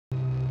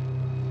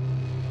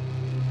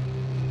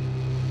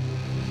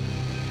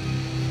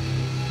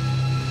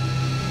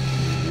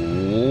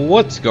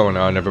What's going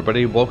on,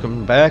 everybody?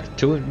 Welcome back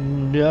to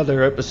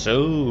another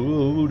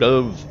episode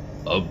of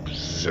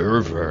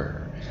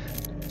Observer.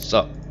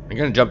 So, I'm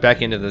gonna jump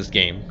back into this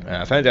game.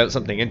 I found out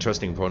something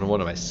interesting from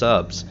one of my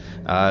subs.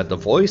 The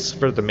voice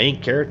for the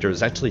main character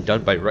is actually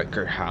done by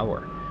Rutger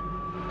Hauer.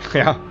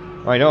 Yeah,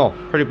 I know.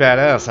 Pretty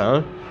badass,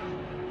 huh?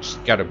 She's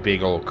got a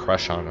big old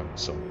crush on him,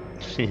 so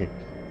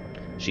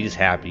she's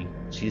happy.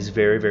 She's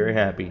very, very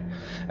happy.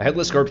 A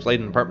headless corpse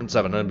laid in apartment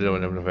 7. And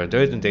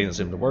Dana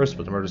seemed the worst,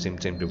 but the murder seemed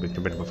to be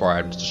committed before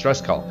Adam's distress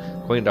call.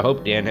 According to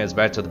Hope, Dan heads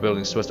back to the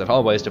building's twisted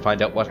hallways to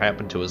find out what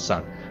happened to his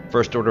son.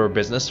 First order of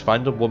business,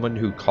 find the woman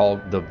who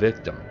called the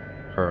victim.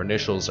 Her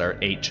initials are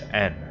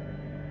HN.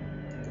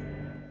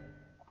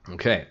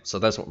 Okay, so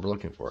that's what we're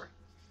looking for.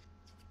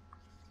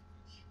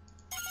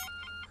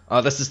 Oh,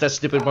 this is that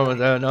stupid woman.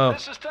 No.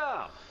 This is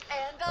Tom.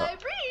 And Irene.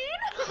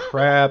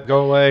 Crap,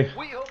 go away.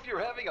 We hope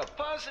you're having a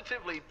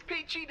positively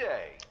peachy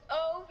day.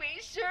 Oh, we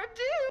sure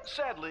do.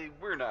 Sadly,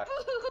 we're not.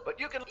 But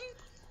you can...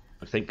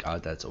 Thank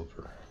God that's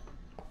over.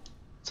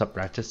 What's up,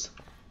 Rattus?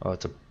 Oh,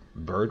 it's a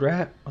bird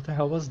rat? What the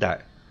hell was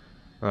that?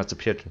 Oh, it's a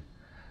pigeon.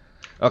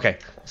 Okay,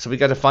 so we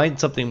gotta find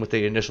something with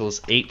the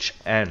initials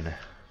HN.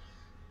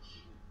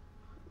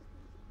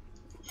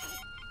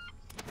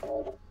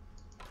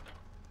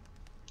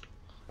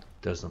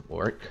 Doesn't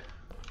work.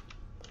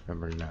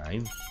 Number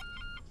 9.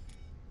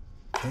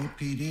 Hey,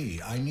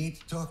 PD, I need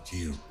to talk to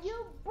you.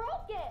 You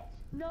broke it!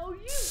 No, you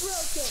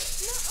broke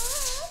it!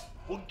 Nuh-uh!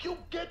 Will you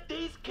get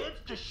these kids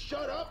to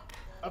shut up?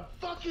 I'm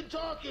fucking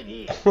talking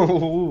here.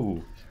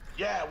 Ooh.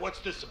 Yeah,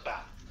 what's this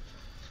about?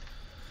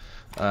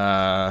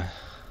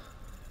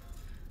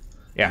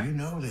 Yeah. You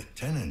know the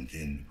tenant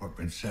in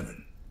apartment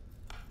 7.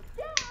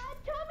 Dad,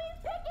 Tommy's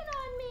picking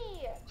on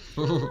me!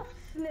 Shut up,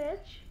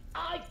 snitch!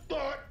 I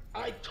thought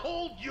I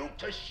told you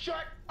to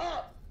shut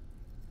up.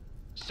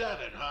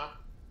 7, huh?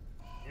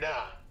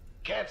 Nah,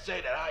 can't say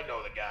that I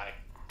know the guy.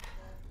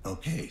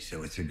 Okay,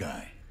 so it's a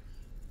guy.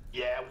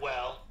 Yeah,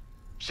 well,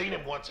 seen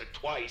him once or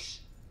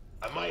twice.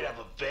 I might have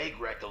a vague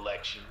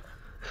recollection.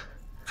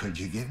 Could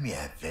you give me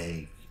a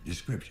vague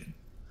description?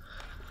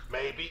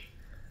 Maybe.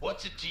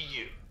 What's it to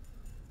you?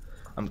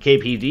 I'm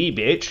KPD,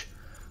 bitch.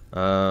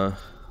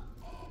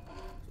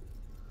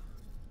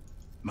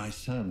 My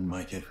son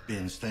might have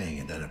been staying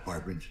in that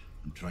apartment.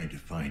 I'm trying to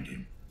find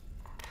him.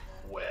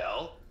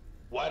 Well,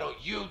 why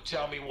don't you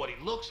tell me what he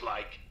looks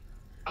like?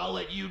 I'll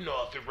let you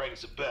know if it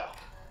rings a bell.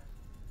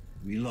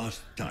 We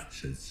lost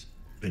touch. It's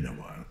been a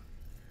while.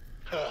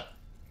 Huh.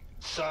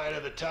 Sign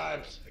of the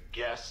times, I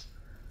guess.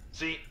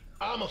 See,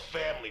 I'm a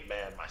family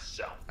man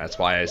myself. That's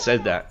why I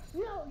said that.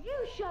 No,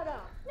 you shut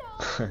up!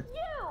 No,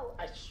 you!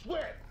 I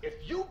swear, if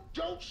you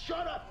don't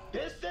shut up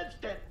this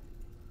instant...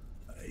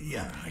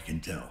 Yeah, I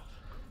can tell.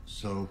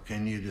 So,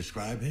 can you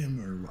describe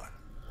him or what?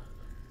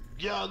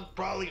 Young,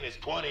 probably in his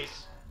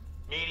 20s.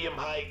 Medium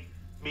height,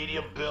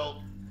 medium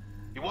build.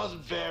 He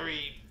wasn't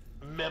very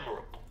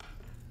memorable.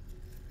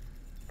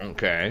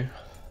 Okay.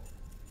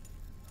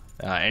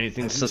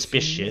 Anything Have you seen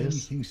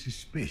suspicious? anything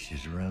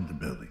suspicious around the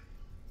building?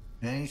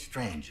 Any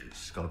strangers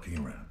skulking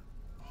around?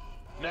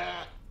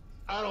 Nah,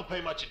 I don't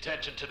pay much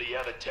attention to the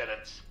other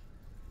tenants.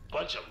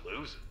 Bunch of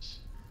losers.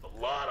 A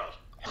lot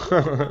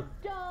of...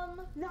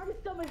 Dumb! Not as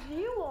dumb as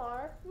you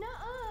are!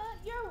 Nuh-uh!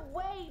 You're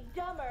way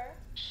dumber!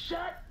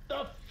 Shut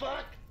the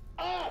fuck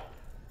up!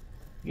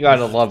 You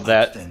gotta love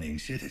that. Upstanding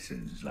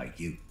citizens like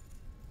you.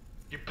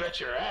 You bet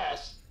your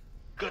ass.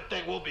 Good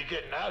thing we'll be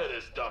getting out of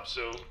this dump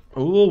soon.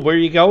 Ooh, where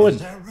you going?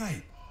 Is that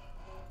right?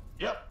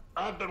 Yep,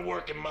 I've been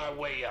working my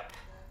way up.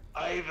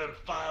 I even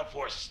filed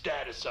for a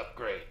status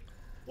upgrade.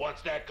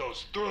 Once that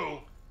goes through,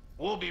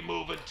 we'll be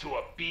moving to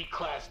a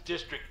B-class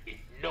district in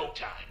no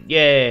time.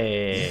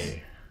 Yay.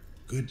 Yeah.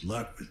 Good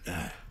luck with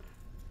that.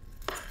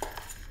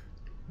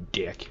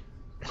 Dick.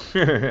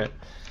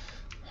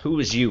 Who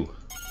is you?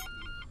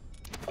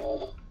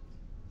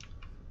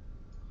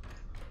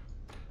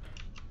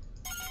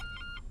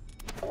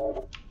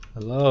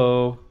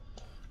 Hello?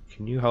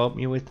 Can you help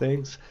me with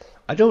things?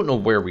 I don't know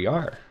where we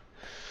are.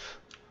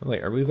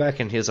 Wait, are we back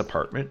in his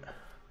apartment?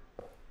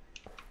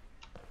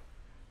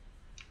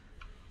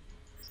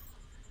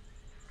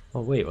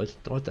 Oh wait,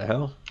 what the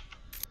hell?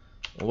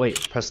 Oh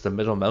wait, press the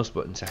middle mouse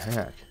button to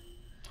hack.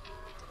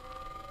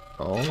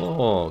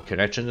 Oh,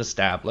 connection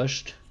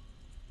established.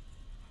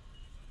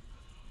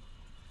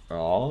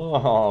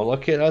 Oh,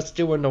 look at us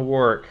doing the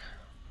work.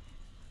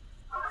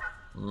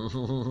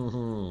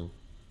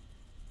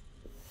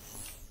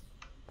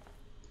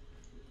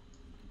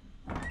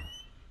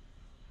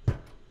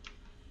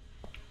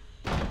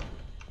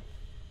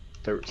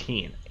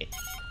 13.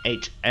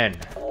 HN.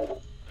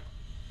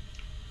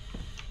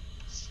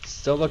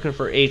 Still looking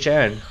for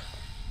HN.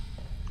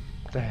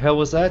 What the hell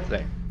was that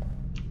thing?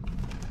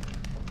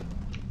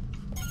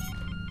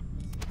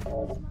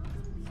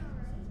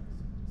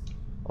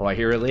 Oh, I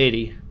hear a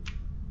lady.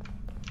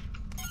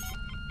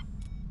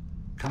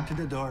 Come to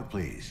the door,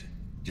 please.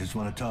 Just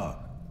want to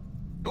talk.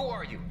 Who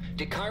are you?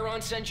 Did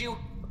Chiron send you?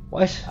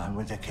 What? I'm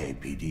with the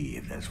KPD,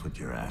 if that's what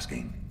you're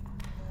asking.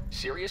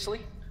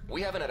 Seriously?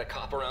 We haven't had a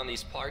cop around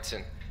these parts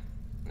in...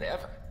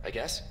 ever. I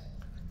guess.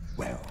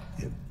 Well,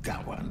 you've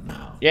got one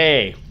now.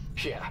 Yay!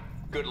 Yeah,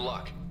 good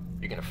luck.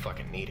 You're gonna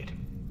fucking need it.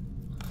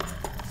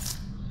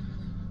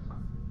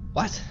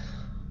 What?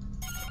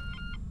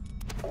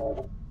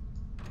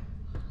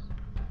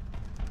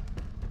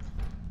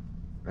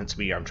 That's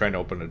me. I'm trying to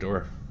open a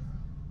door.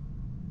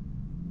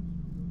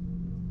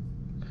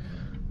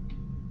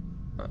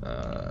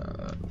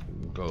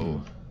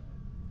 Go.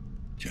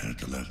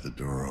 Janitor left the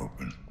door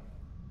open.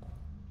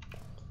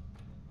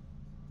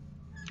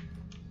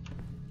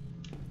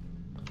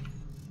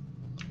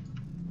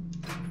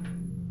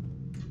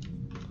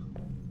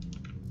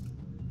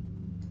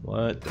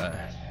 What the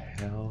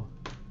hell?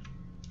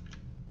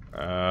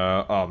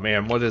 Oh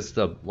man, what's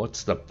the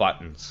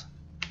buttons?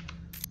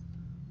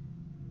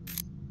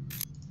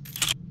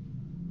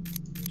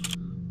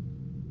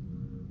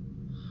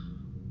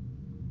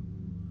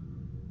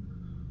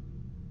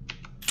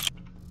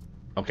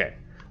 Okay.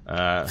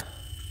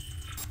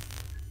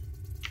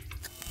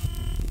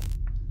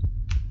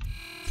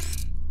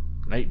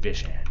 Night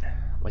vision.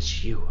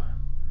 What's you?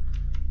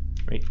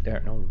 Right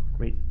there. No,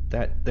 right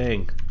that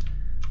thing.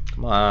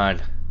 Come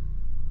on.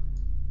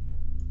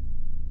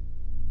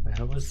 The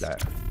hell was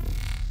that?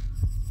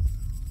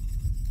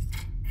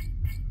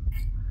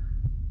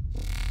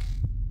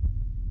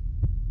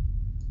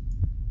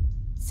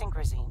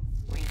 Synchrosine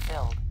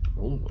refilled.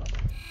 Ooh.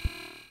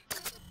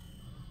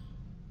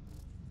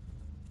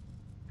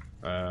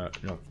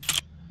 No.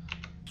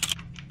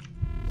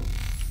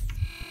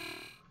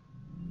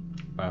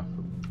 Wow,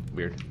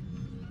 weird.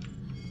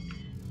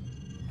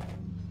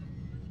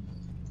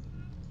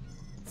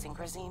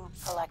 Synchrosine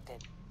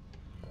collected.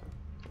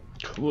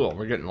 Cool,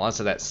 we're getting lots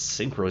of that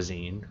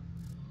synchrosine.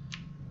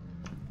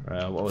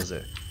 What was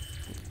it?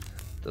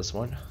 This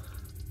one?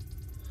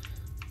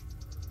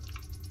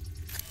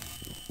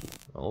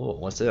 Oh,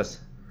 what's this?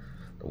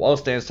 The wall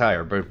stands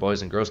higher. Bird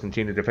boys and girls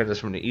continue to defend us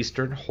from the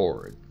eastern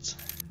hordes.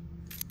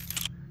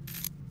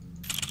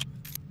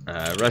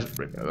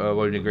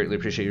 We greatly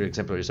appreciate your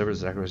exemplary service,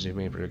 the sacrifice you've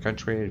made for your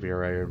country, to be a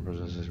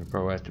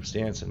proactive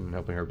stance in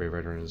helping our brave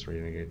veterans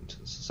reintegrate into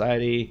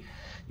society.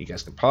 You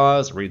guys can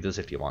pause, read this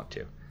if you want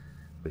to.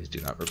 Please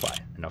do not reply.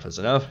 Enough is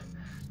enough.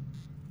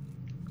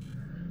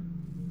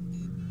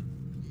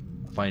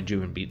 I'll find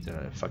you and beat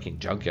the fucking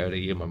junk out of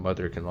you. My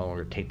mother can no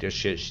longer take this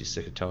shit. She's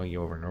sick of telling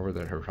you over and over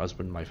that her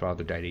husband, my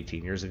father, died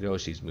 18 years ago.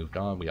 She's moved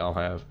on. We all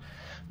have.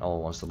 No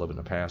one wants to live in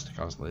the past,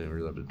 constantly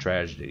relive the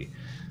tragedy.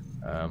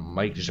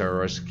 Mike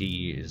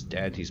Zarowski is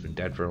dead. He's been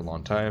dead for a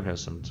long time.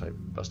 Has some type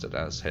busted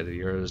ass head of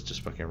yours.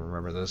 Just fucking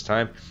remember this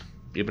time.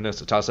 Giving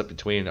us a toss up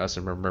between us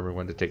and remember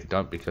when to take a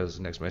dump, because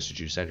the next message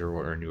you send her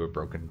will earn you a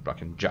broken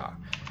fucking jaw.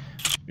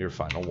 Your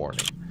final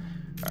warning.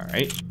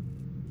 Alright.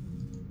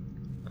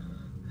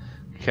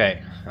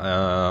 Okay.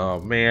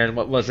 Oh man,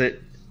 what was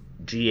it?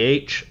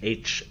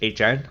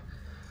 GHHHN?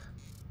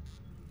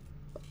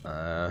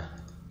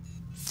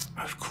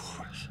 Of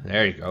course.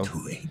 There you go. 2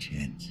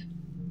 HNs.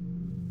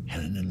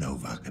 Helena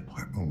Novak,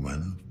 apartment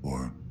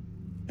 104,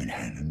 and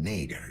Hannah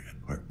Nader,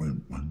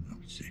 apartment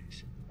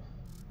 106.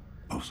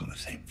 Both on the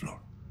same floor.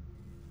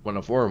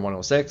 104 and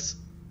 106.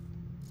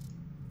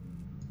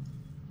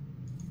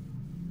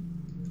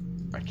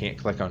 I can't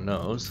click on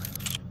those.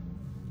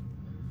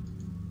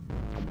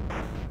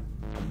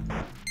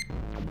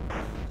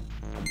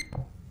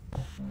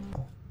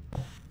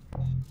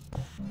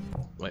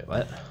 Wait,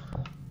 what?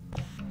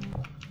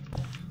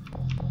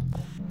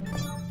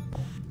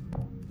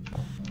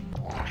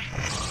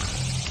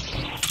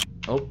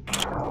 Oh,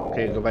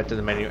 okay, go back to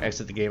the menu,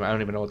 exit the game. I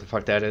don't even know what the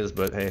fuck that is,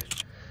 but hey,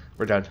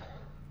 we're done.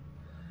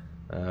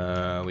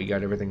 We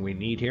got everything we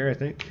need here, I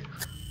think.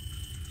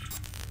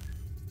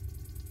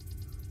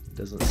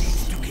 Doesn't.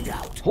 Get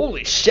out.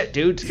 Holy shit,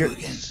 dude!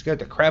 Scared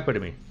the crap out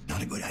of me.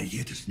 Not a good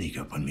idea to sneak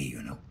up on me,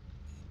 you know.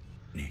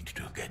 Need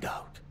to get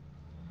out.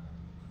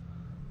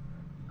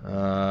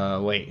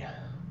 Wait.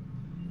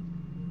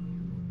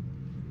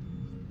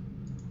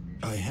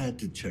 I had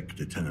to check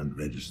the tenant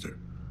register.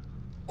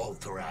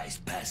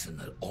 Authorized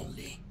personnel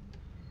only.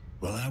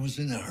 Well, I was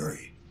in a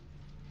hurry,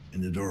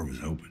 and the door was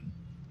open.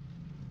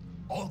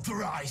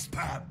 Authorized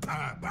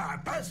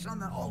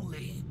personnel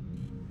only.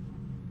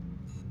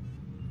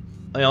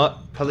 You know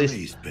what?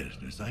 Police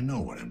business. I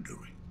know what I'm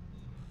doing.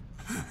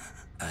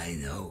 I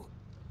know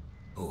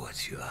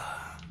what you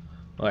are.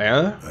 Oh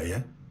yeah? Oh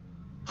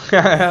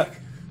yeah?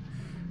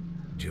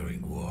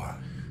 During war,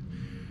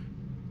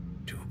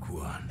 took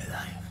one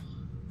alive.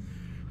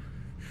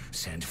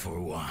 Sent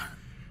for one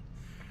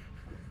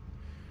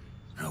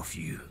of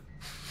you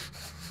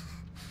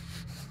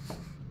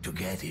to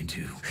get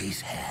into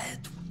his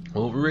head.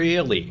 Oh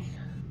really?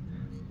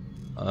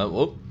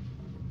 Whoop.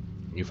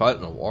 You fought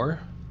in a war?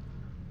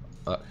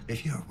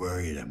 If you're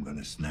worried I'm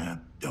gonna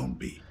snap, don't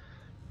be.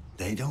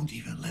 They don't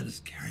even let us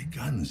carry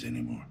guns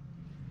anymore.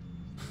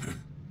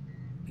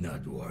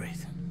 Not worried.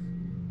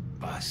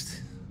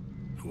 Past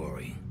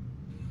worry.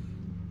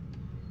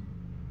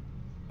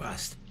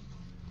 Past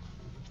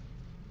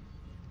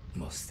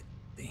most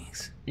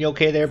things. You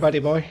okay there, buddy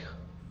boy?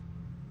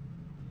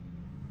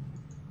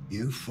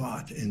 You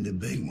fought in the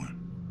big one.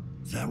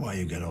 Is that why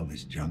you got all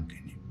this junk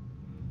in you?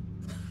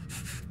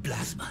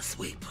 Plasma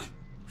sweep.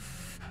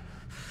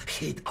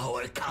 Hit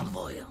our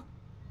convoy.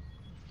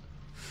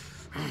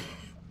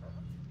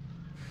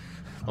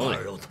 Holy,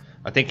 Borrowed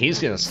I think he's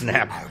gonna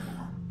snap.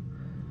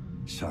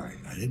 Sorry,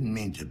 I didn't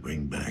mean to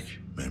bring back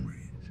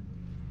memories.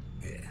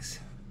 Yes.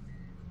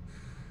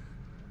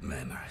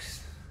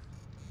 Memories.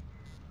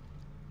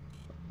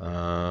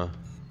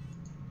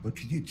 What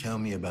can you tell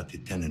me about the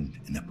tenant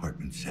in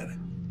apartment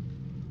 7?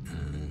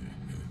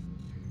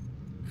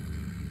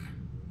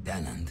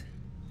 Tenant?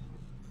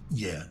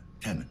 Yeah,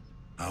 tenant.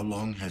 How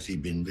long has he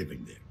been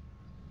living there?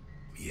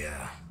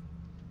 Yeah.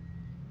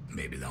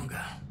 Maybe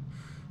longer.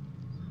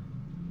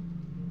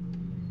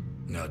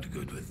 Not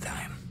good with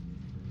time.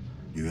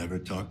 You ever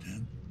talk to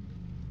him?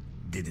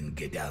 Didn't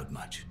get out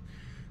much.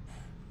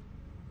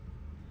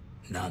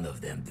 None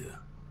of them do.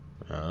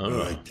 All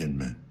right, Tin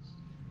Man.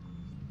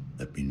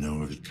 Let me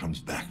know if it comes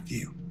back to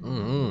you.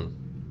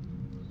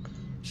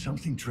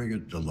 Something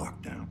triggered the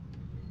lockdown.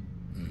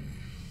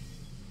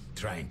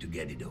 Trying to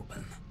get it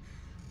open.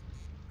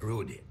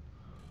 Rudy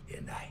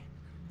and I.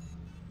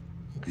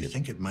 Do you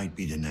think it might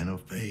be the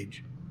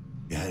nanophage?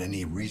 You had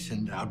any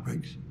recent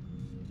outbreaks?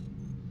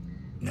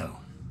 No.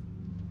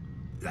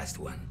 Last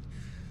one.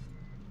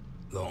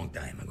 Long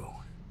time ago.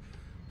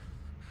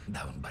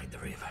 Down by the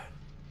river.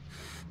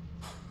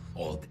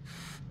 Old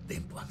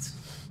implants.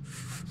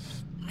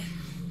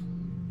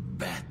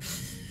 Bad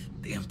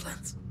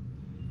implants.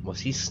 Was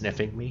he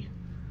sniffing me?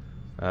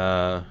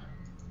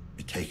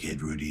 You take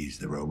it Rudy's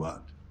the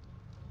robot?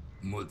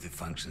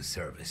 Multifunction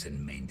service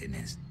and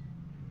maintenance.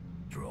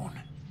 Drone.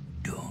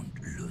 Don't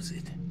lose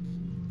it.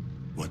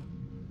 What?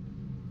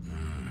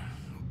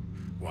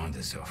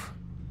 Wanders off.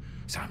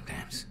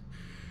 Sometimes.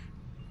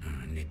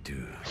 Need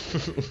to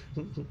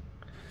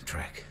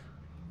track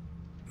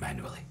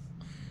manually.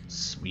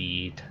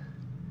 Sweet.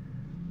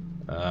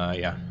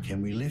 Yeah.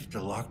 Can we lift the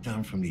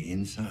lockdown from the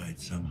inside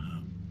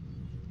somehow?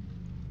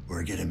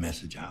 Or get a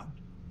message out?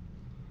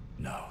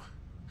 No.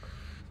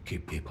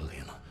 Keep people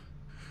in.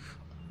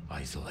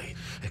 Isolate,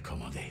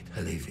 accommodate,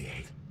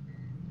 alleviate.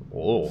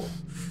 Oh.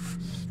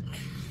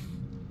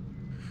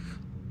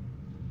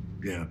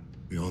 Yeah,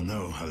 we all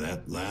know how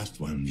that last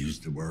one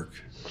used to work.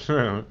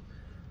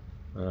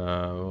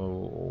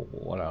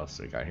 What else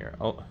we got here?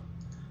 Oh. All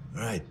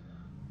right,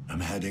 I'm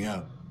heading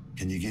out.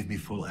 Can you give me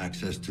full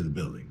access to the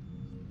building?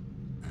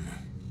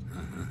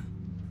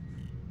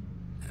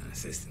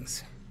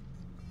 Assistance.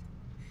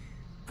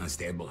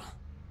 Unstable.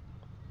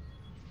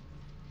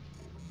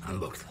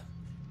 Unlocked.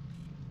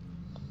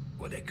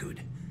 What I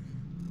could.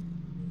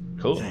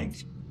 Cool.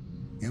 Thanks.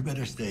 You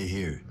better stay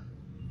here.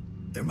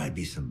 There might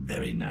be some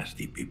very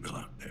nasty people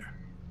out there.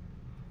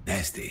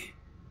 Nasty.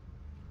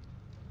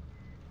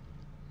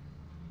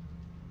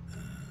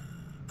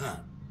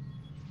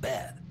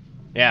 Bad.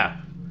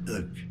 Yeah.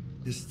 Look,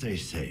 just stay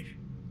safe.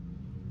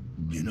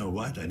 You know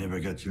what? I never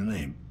got your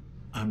name.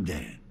 I'm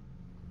Dan.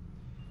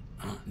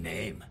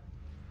 Name.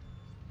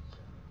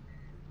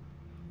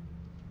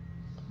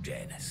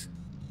 Janus.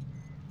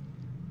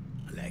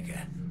 Like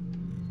a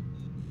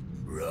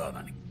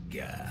Roman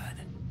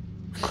god.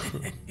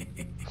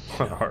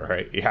 All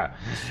right. Yeah.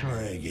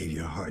 Sorry I gave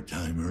you a hard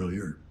time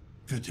earlier.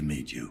 Good to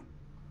meet you.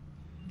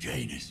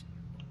 Janus.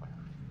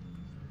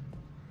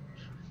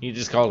 You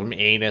just called him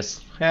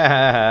anus.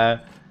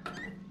 Alright,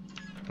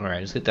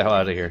 let's get the hell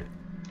out of here.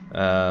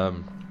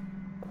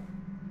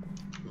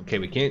 Okay,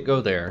 we can't go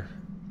there.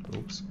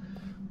 Oops.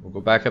 We'll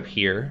go back up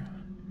here.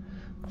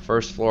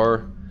 First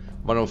floor,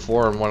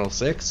 104 and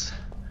 106.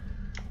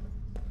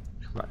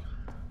 Come on.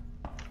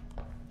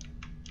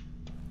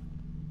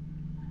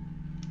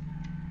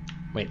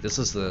 Wait, this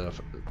is the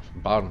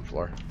bottom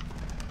floor.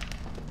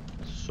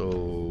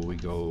 So we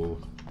go...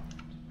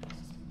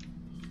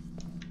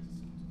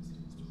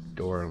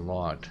 Door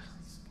unlocked.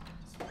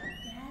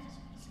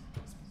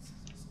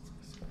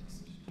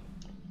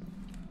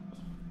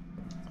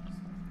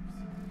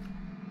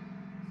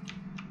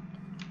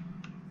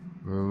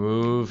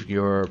 Remove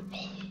your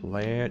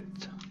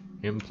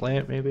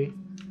implant, maybe?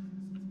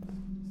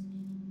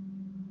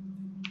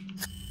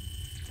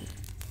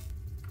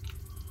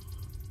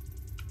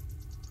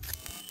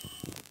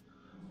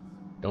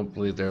 Don't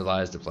believe their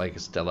lies, the flag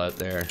is still out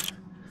there.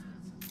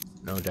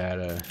 No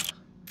data.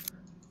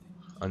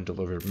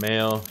 Undelivered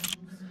mail.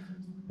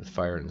 With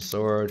fire and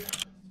sword.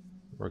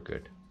 We're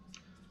good.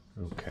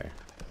 Okay.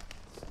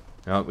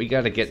 Now we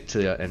gotta get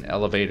to an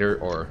elevator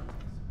or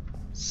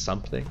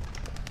something.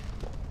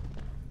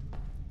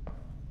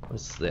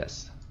 What's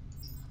this?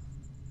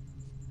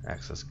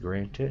 Access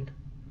granted.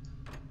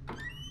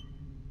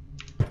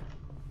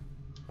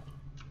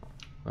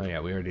 Oh yeah,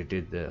 we already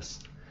did this.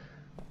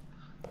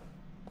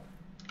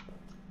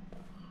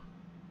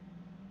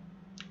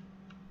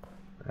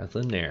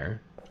 Nothing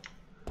there.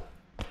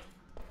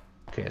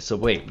 Okay, so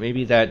wait,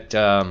 maybe that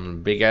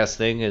big ass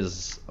thing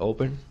is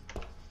open?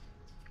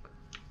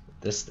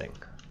 This thing.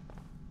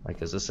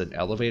 Like, is this an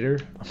elevator?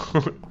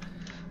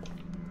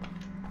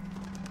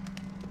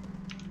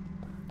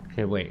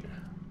 Okay, wait.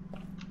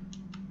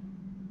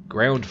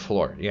 Ground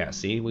floor. Yeah,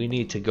 see, we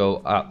need to go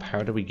up.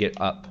 How do we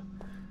get up?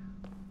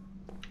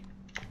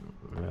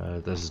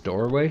 This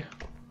doorway?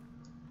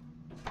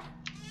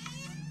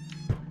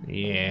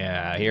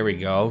 Yeah, here we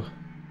go.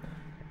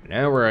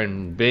 Now we're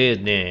in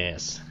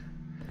business.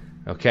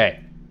 Okay.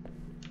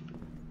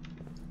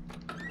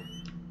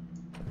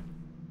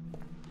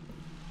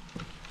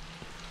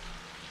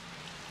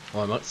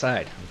 Oh, I'm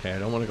outside. Okay, I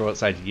don't want to go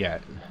outside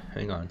yet.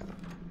 Hang on.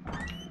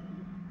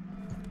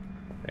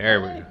 There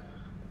we go.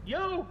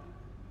 Yo!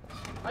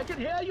 I can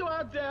hear you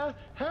out there.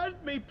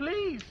 Help me,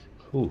 please.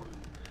 Ooh.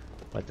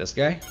 What, this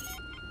guy?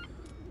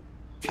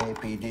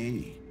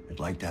 KPD, I'd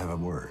like to have a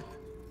word.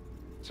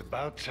 It's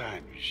about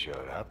time you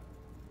showed up.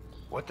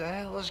 What the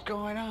hell is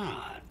going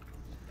on?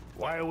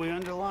 Why are we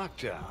under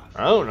lockdown?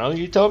 I don't know,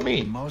 you told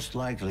me. Most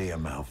likely a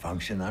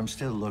malfunction. I'm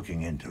still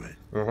looking into it.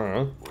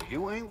 Well,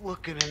 you ain't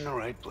looking in the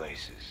right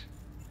places.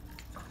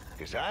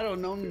 Because I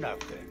don't know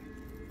nothing.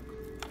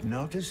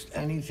 Noticed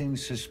anything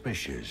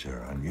suspicious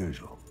or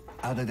unusual?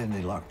 Other than the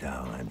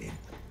lockdown, I mean.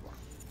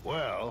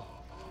 Well,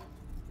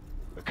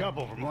 the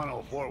couple from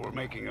 104 were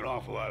making an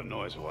awful lot of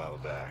noise a while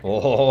back.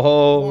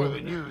 Oh. More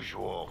than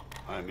usual,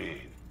 I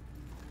mean.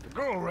 The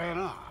girl ran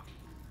off,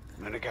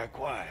 and then it got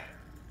quiet.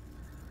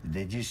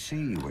 Did you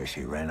see where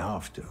she ran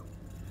off to?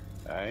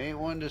 I ain't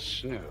one to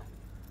snoop.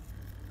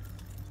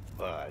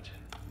 But,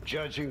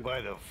 judging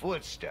by the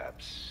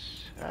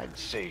footsteps, I'd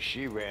say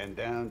she ran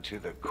down to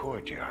the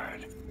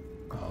courtyard.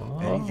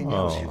 Anything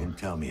else you can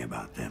tell me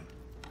about them?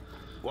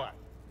 What?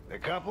 The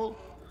couple?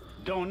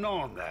 Don't know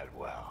them that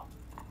well.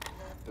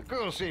 The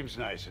girl seems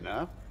nice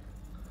enough.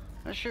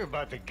 Not sure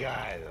about the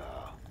guy,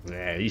 though.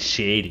 Yeah, he's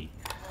shady.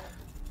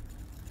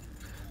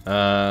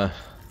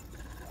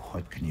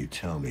 What can you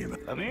tell me about?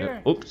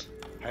 Amir? Oops.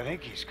 I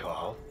think he's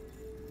called.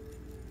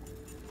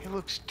 He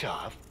looks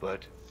tough,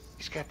 but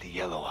he's got the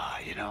yellow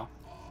eye, you know?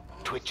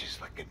 Twitches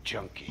like a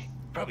junkie.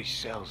 Probably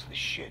sells the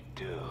shit,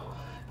 too.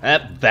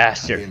 That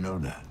bastard. How do you know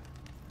that?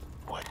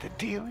 What, the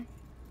dealing?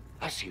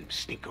 I seen him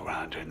sneak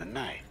around during the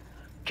night,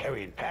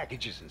 carrying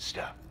packages and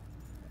stuff.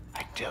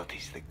 I doubt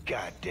he's the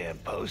goddamn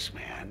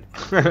postman.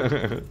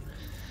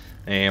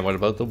 And what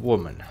about the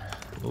woman?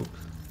 Oops.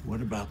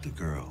 What about the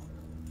girl?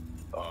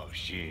 Oh,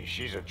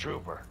 she's a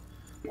trooper.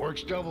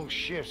 Works double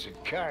shifts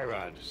at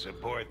Chiron to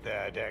support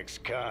that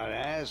ex-con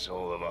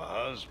asshole of a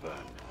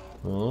husband.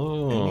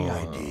 Oh. Any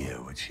idea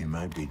what she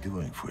might be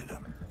doing for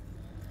them?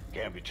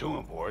 Can't be too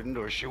important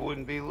or she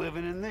wouldn't be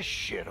living in this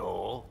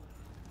shithole.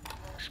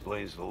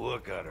 Explains the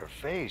look on her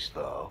face,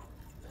 though.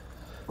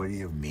 What do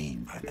you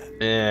mean by that?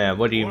 Yeah,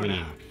 what do you Worn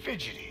mean? out,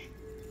 fidgety,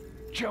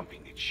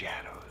 jumping at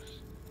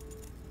shadows.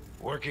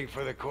 Working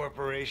for the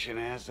corporation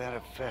has that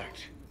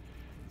effect,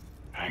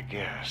 I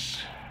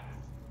guess.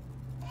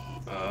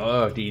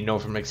 Oh, do you know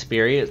from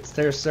experience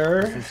there, Does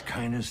sir? this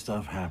kind of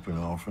stuff happen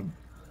often?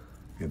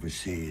 You ever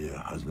see a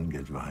husband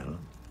get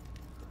violent?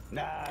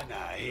 Nah,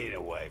 he ain't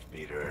a wife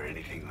beater or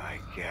anything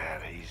like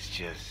that. He's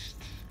just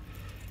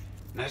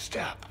messed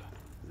up.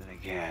 Then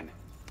again,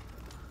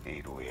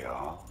 ain't we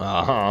all?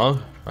 I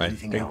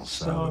Anything think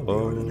else out of the so.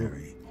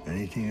 ordinary?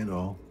 Anything at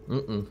all?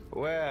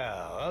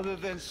 Well, other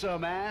than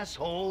some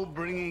asshole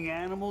bringing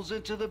animals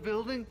into the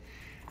building,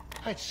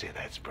 I'd say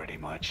that's pretty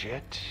much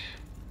it.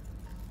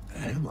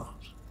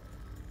 Animals?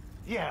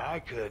 Yeah, I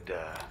could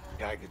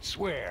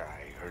swear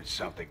I heard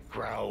something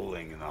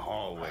growling in the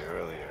hallway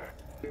earlier.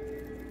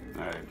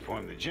 I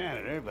informed the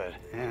janitor, but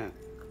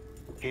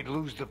he'd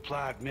lose the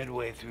plot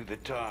midway through the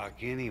talk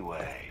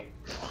anyway.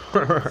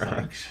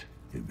 Thanks.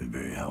 You've been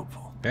very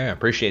helpful. Yeah,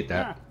 appreciate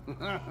that.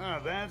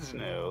 That's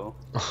new.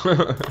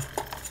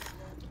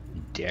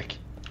 Dick.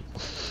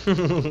 Hey,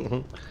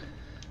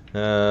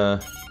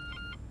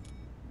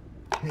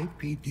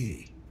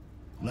 PD.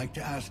 I'd like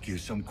to ask you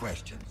some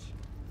questions.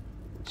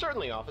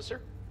 Certainly,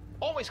 officer.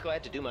 Always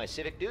glad to do my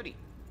civic duty.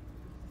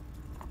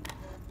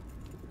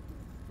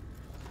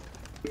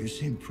 You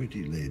seem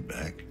pretty laid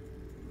back.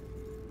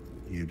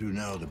 You do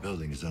know the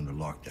building is under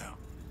lockdown.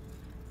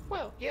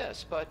 Well,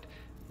 yes, but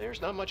there's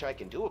not much I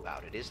can do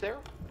about it, is there?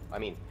 I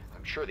mean,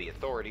 I'm sure the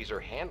authorities are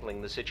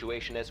handling the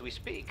situation as we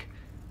speak.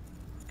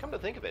 Come to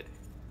think of it,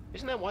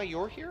 isn't that why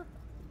you're here?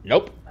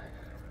 Nope.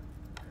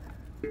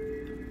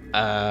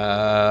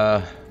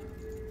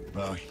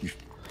 Well, you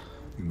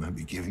might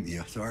be giving the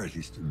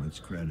authorities too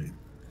much credit.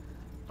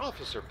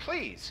 Officer,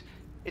 please.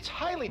 It's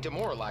highly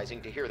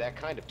demoralizing to hear that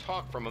kind of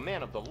talk from a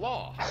man of the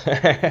law.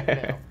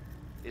 Now,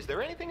 is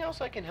there anything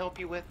else I can help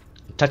you with?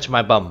 Touch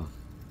my bum.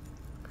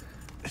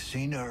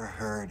 Seen or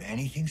heard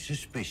anything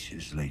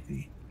suspicious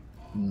lately?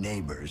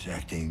 Neighbors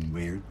acting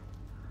weird?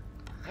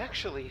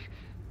 Actually,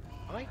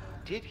 I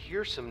did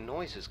hear some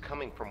noises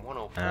coming from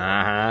 104.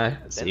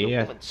 Then the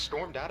woman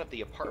stormed out of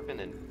the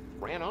apartment and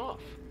ran off.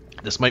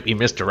 This might be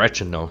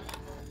misdirection, though.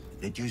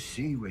 Did you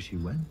see where she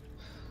went?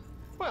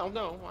 Well,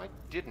 no, I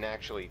didn't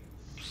actually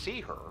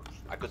see her.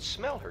 I could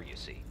smell her, you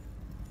see.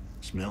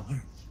 Smell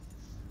her?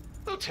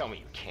 Don't tell me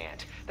you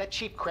can't. That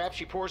cheap crap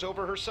she pours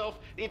over herself,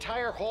 the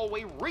entire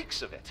hallway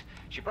reeks of it.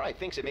 She probably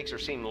thinks it makes her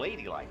seem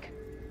ladylike.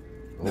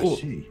 I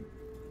see.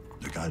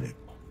 I got it.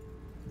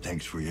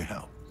 Thanks for your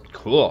help.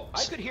 Cool.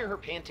 I could hear her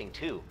panting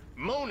too,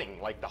 moaning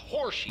like the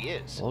whore she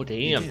is. Oh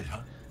damn.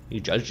 You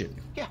judging?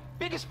 Yeah,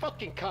 biggest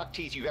fucking cock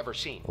tease you've ever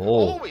seen. Oh.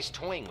 Always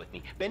toying with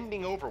me,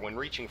 bending over when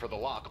reaching for the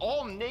lock,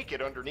 all naked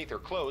underneath her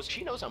clothes.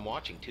 She knows I'm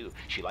watching too.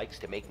 She likes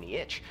to make me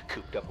itch,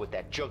 cooped up with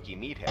that junky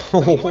meathead.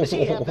 I mean, what does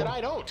he have that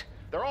I don't?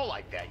 They're all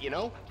like that, you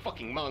know?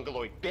 Fucking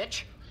mongoloid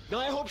bitch. Now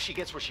I hope she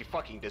gets what she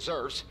fucking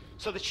deserves,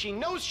 so that she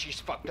knows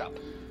she's fucked up.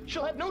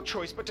 She'll have no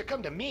choice but to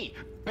come to me,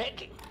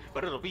 begging.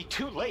 But it'll be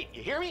too late,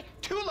 you hear me?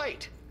 Too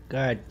late!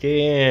 God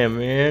damn,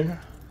 man.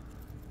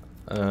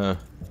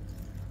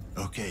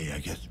 Okay, I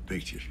get the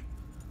picture.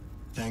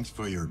 Thanks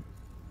for your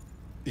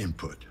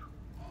input.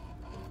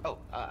 Oh,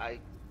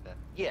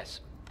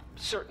 yes.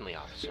 Certainly,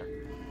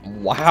 officer.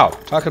 Wow.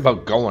 Talk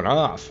about going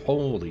off.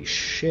 Holy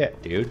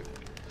shit, dude.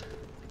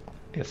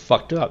 Get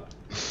fucked up.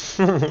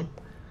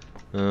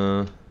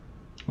 Well,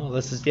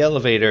 this is the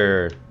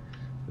elevator.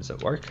 Does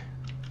it work?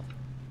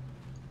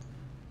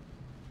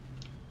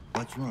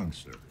 What's wrong,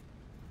 sir?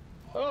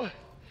 Oh,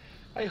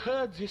 I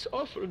heard this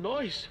awful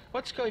noise.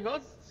 What's going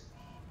on?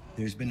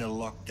 There's been a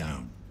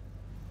lockdown.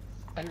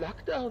 A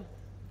lockdown?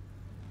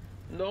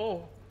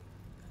 No.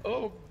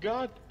 Oh,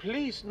 God,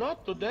 please,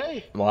 not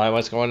today. Why?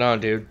 What's going on,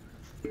 dude?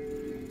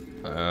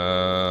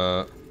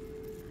 Well,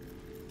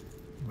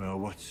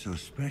 what's so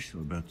special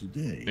about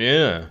today?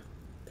 Yeah.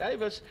 I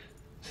was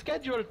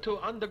scheduled to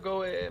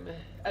undergo a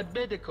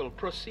medical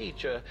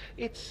procedure.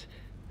 It's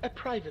a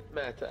private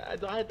matter.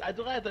 I'd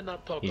rather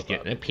not talk He's about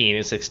getting a it.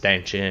 penis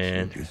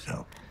extension. Suit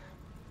yourself.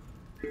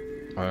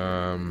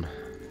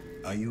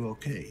 Are you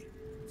okay?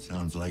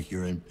 Sounds like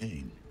you're in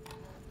pain.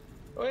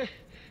 Oh,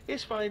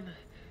 it's fine.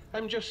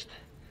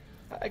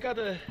 I got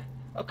a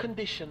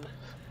condition.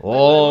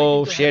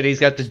 Oh shit, he's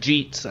got the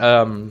jeets.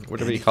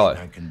 Whatever you call it.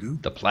 I can do?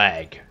 The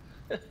plague.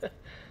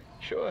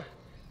 Sure,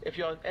 if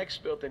you're an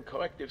expert in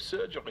corrective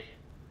surgery.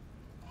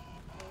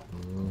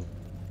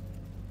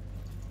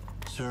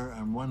 Sir,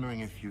 I'm wondering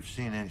if you've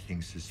seen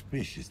anything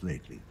suspicious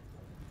lately.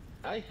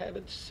 I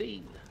haven't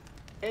seen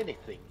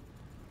anything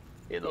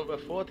in over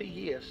 40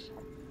 years.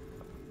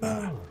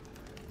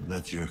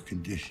 That's your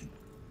condition.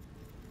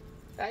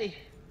 I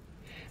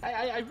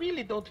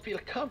really don't feel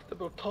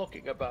comfortable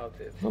talking about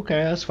it.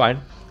 Okay, that's fine.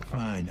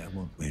 Fine, I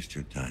won't waste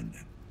your time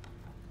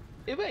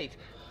then. Wait,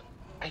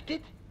 I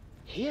did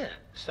hear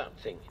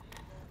something.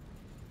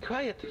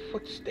 Quiet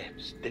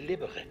footsteps,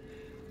 deliberate,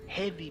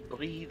 heavy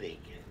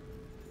breathing,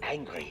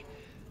 angry,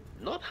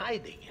 not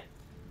hiding,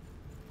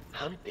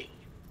 hunting.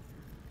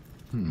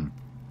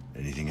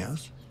 Anything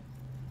else?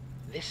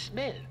 The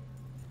smell,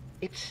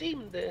 it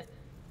seemed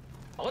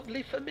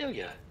oddly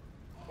familiar.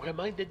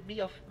 Reminded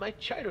me of my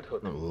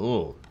childhood.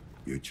 Oh.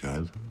 Your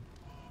childhood?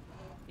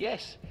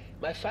 Yes,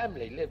 my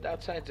family lived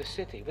outside the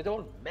city with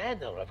all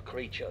manner of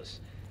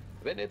creatures.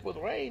 When it would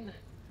rain,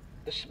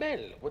 the smell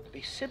would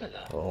be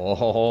similar.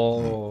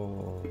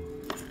 Oh.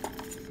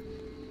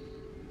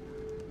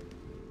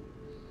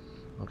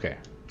 Okay,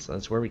 so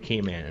that's where we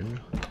came in.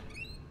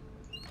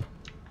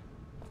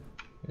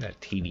 We got a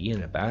TV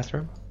in the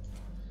bathroom.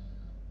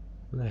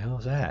 What the hell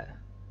is that?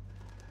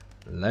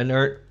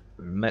 Leonard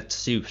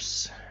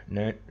Metsus,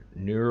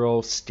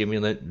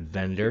 neurostimulant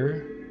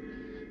vendor,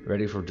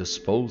 ready for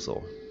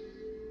disposal.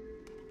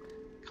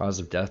 Cause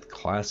of death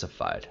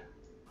classified.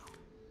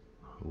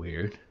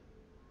 Weird.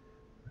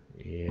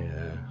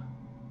 Yeah.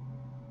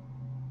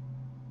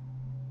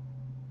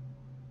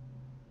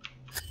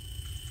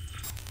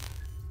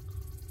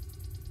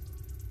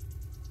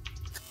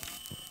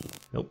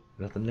 Nope,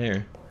 nothing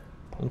there.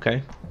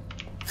 Okay.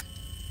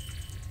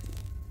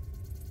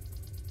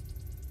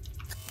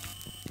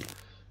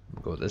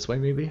 Go this way,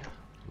 maybe?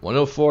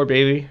 104,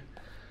 baby.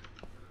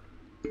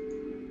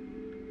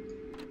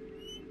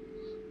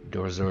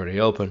 Door's already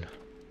open.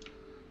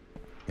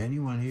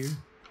 Anyone here?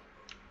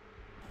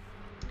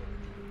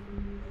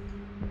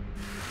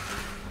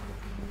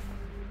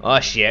 Oh,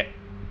 shit.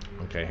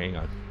 Okay, hang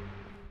on.